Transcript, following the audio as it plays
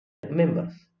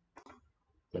members.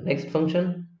 The next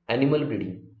function, animal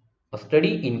breeding. A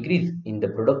steady increase in the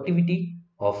productivity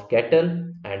of cattle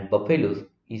and buffaloes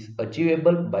is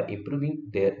achievable by improving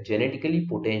their genetically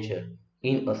potential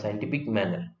in a scientific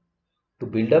manner. To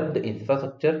build up the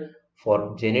infrastructure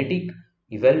for genetic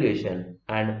evaluation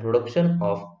and production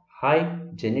of high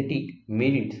genetic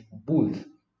merits bulls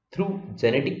through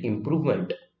genetic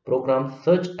improvement programs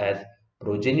such as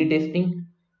progeny testing,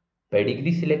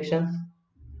 pedigree selections,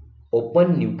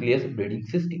 open nucleus breeding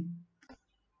system.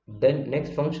 Then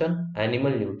next function,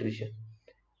 animal nutrition.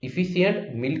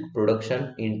 Efficient milk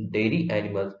production in dairy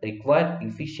animals require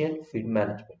efficient feed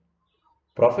management.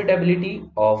 Profitability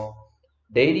of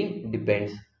dairying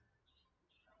depends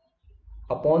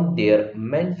upon their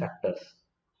main factors.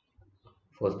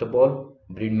 First of all,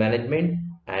 breed management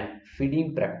and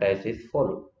feeding practices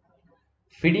follow.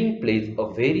 Feeding plays a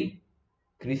very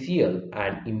crucial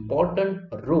and important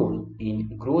role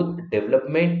in growth,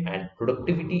 development, and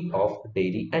productivity of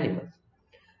dairy animals.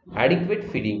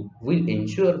 Adequate feeding will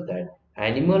ensure that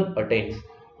animal attains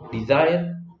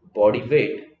desired body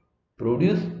weight,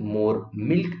 produce more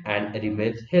milk, and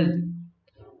remains healthy.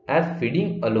 As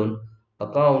feeding alone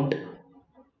account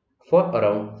for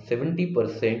around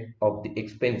 70% of the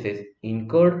expenses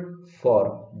incurred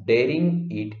for dairying,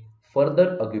 it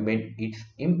further augment its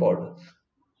importance.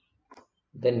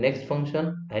 The next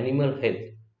function, animal health.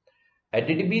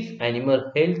 ADDB's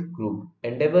animal health group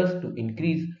endeavors to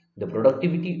increase the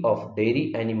productivity of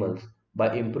dairy animals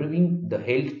by improving the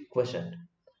health quotient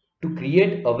to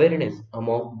create awareness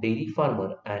among dairy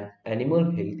farmers and animal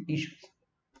health issues.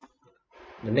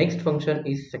 The next function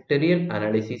is sectorial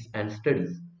analysis and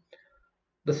studies.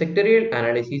 The sectorial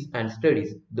analysis and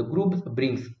studies, the group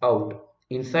brings out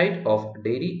insight of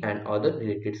dairy and other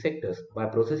related sectors by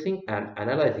processing and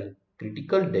analyzing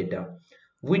critical data,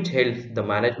 which helps the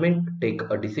management take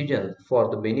a decision for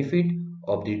the benefit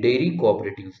of the dairy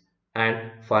cooperatives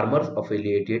and farmers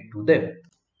affiliated to them.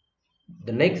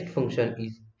 The next function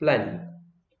is planning.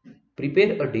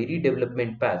 Prepare a dairy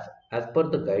development path as per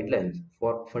the guidelines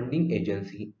for funding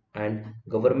agency and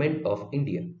government of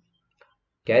India.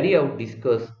 Carry out,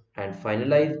 discuss and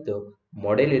finalize the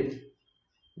models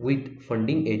with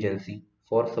funding agency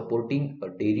for supporting a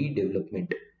dairy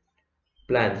development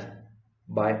plans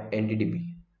by NDDB.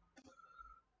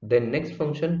 Then next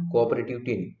function, cooperative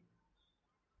training.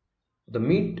 The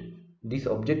meet these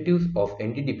objectives of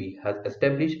NDDB has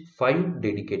established 5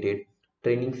 dedicated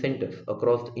training centers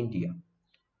across India.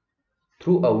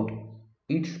 Throughout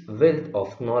its wealth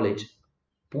of knowledge,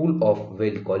 pool of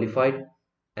well qualified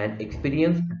and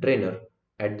experienced trainer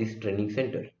at this training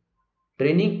center.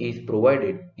 Training is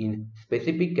provided in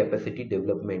specific capacity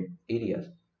development areas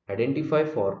identified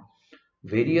for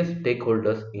various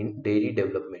stakeholders in dairy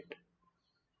development.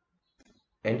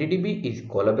 NDDB is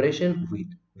collaboration with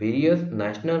various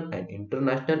national and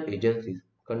international agencies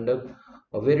conduct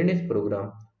awareness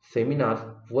program, seminars,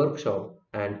 workshops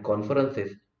and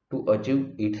conferences to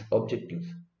achieve its objectives.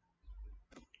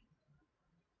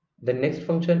 The next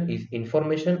function is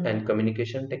information and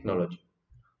communication technology.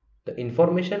 The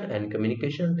information and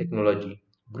communication technology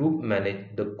group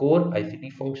manage the core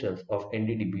ICT functions of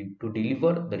NDDB to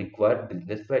deliver the required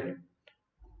business value.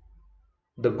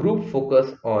 The group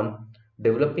focus on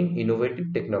developing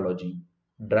innovative technology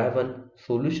driven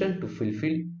solution to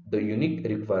fulfill the unique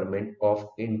requirement of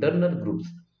internal groups,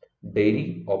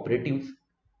 dairy operatives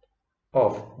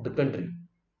of the country.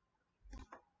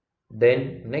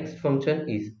 Then next function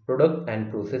is product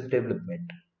and process development.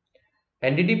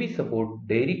 NDDB support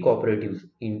dairy cooperatives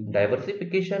in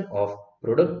diversification of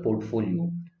product portfolio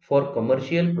for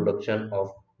commercial production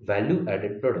of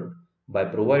value-added product by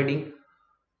providing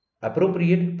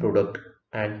appropriate product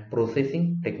and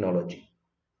processing technology.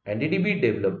 NDDB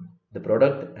develop the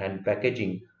product and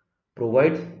packaging,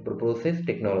 provides process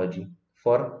technology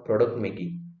for product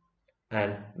making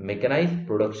and mechanized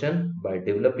production by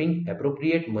developing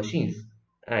appropriate machines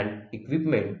and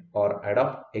equipment or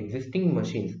adopt existing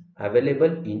machines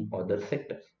available in other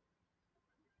sectors.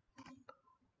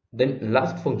 Then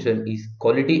last function is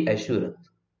quality assurance.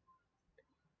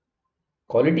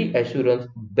 Quality assurance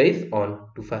based on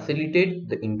to facilitate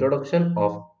the introduction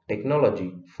of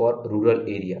technology for rural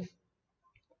areas,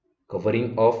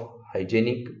 covering of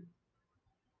hygienic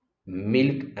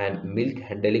milk and milk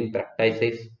handling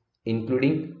practices,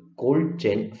 including cold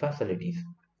chain facilities.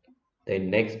 Then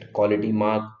next, quality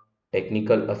mark,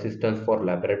 technical assistance for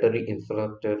laboratory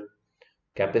infrastructure,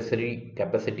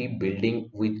 capacity building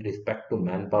with respect to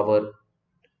manpower,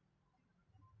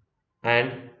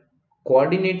 and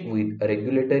coordinate with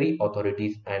regulatory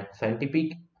authorities and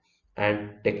scientific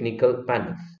and technical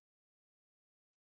panels.